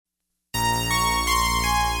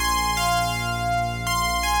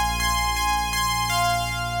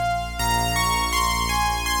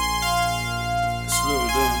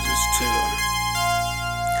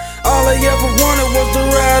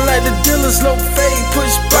like the dealer, slow fade,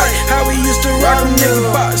 push back. How we used to rock them,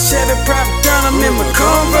 nigga. Box Chevy, prop down, I'm in my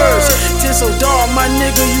Converse. Tin so dark, my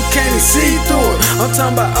nigga, you can't even see through it. I'm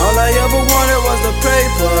talking about all I ever wanted was the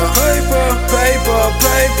paper. Paper, paper,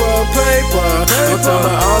 paper, paper. I'm talking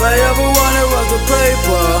about all I ever wanted was the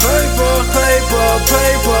paper. Paper, paper,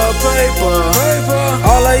 paper, paper, paper.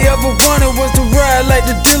 All I ever wanted was to ride like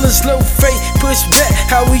the dealer, slow fade, push back.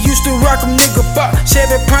 How we used to rock them, nigga. Box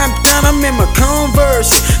Chevy, prime down, I'm in my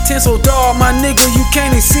Converse. Tin so dark, my nigga, you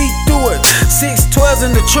can't even see through it. 612s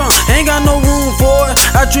in the trunk, ain't got no room for it.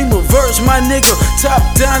 I dream of verse, my nigga, top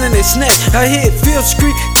down and they snatch. I hit 5th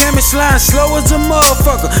Street, camera sliding slow as a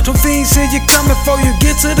motherfucker. Them fiends say you coming for you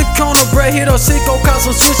get to the corner, bruh. Hit or sicko, caught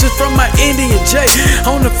some switches from my Indian J.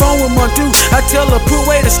 On the phone with my dude, I tell her put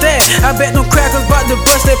away the stash. I bet them crackers bout the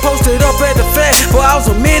bus, they posted up at the flag. Boy, I was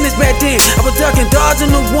a menace back then, I was ducking,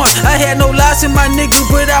 dodging the one. I had no lights in my nigga,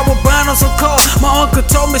 but I was buying on some cars. My uncle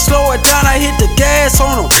told me slow it down, I hit the gas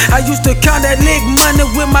on him. I used to count that lick money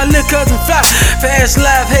with my little cousin Fly. Fast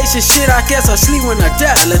life, Haitian shit, I guess I sleep when I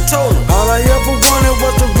die. I told him all I ever wanted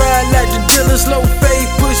was to ride like the dealer, slow fade,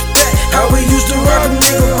 push back. How we used to rock them,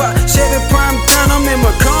 nigga. By Chevy prime down, I'm in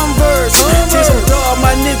my Converse. Tin so dark,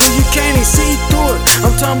 my nigga, you can't even see through it.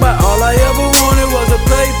 I'm talking about all I ever wanted was a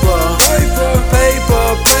paper. Paper, paper,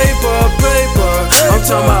 paper, paper. I'm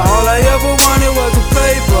talking about all I ever wanted was a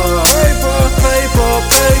paper. Paper, paper,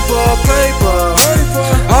 paper, paper.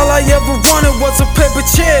 All I ever wanted was a paper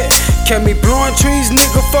check. Kept me blowing trees,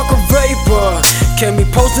 nigga, fuck a vapor. Kept me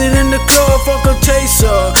posted in the club, fuck a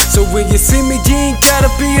chaser. So when you see me, you ain't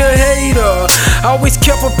gotta be a hater. Always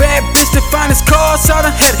kept a bad bitch to find his car, so I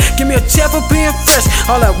done had it. Give me a check for being fresh.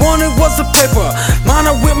 All I wanted was a paper.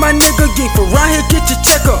 Mine up with my nigga, geek around here, get your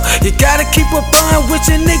check up. You gotta keep a bond with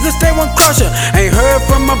your niggas, they won't crush ya. Ain't heard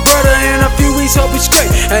from my brother in a few weeks, hope he's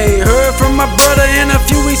straight. Ain't heard from my brother in a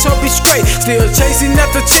few weeks, hope he's straight. Still chasing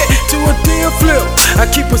after check to a deal flip. I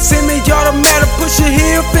keep a semi-automatic, push a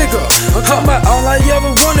heel figure. I'm talking about all I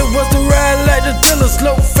ever wanted was to ride like the dealer,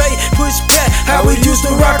 slow fade, push back. How we used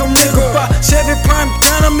to rock them, nigga. By Chevy prime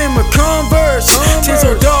down, I'm in my Converse. Tin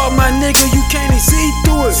so dark, my nigga, you can't even see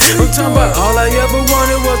through it. I'm talking about all I ever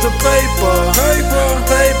wanted was a paper. Paper,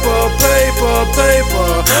 paper, paper, paper.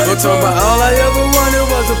 I'm talking about all I ever wanted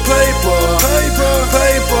was a paper. Paper,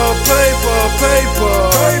 paper, paper, paper.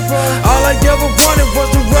 All I ever wanted was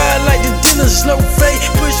to ride like the dealer, slow fade,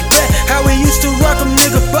 push back. How we used to rock them,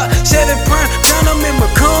 nigga. By Chevy prime down, I'm in my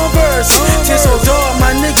Converse. Tin so dark,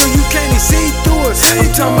 my nigga, you can't even see through it. I'm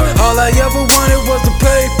talking about all I ever wanted was the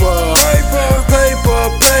paper. Paper, paper,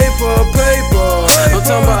 paper, paper. I'm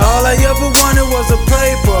talking about all I ever wanted was a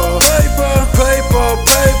paper. Paper, paper,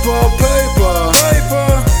 paper, paper.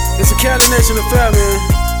 It's a Cali Nation affair, man.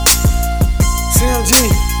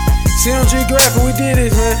 CMG graphic, we did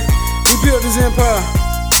it, man. We built this empire.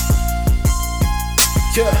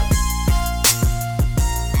 Yeah.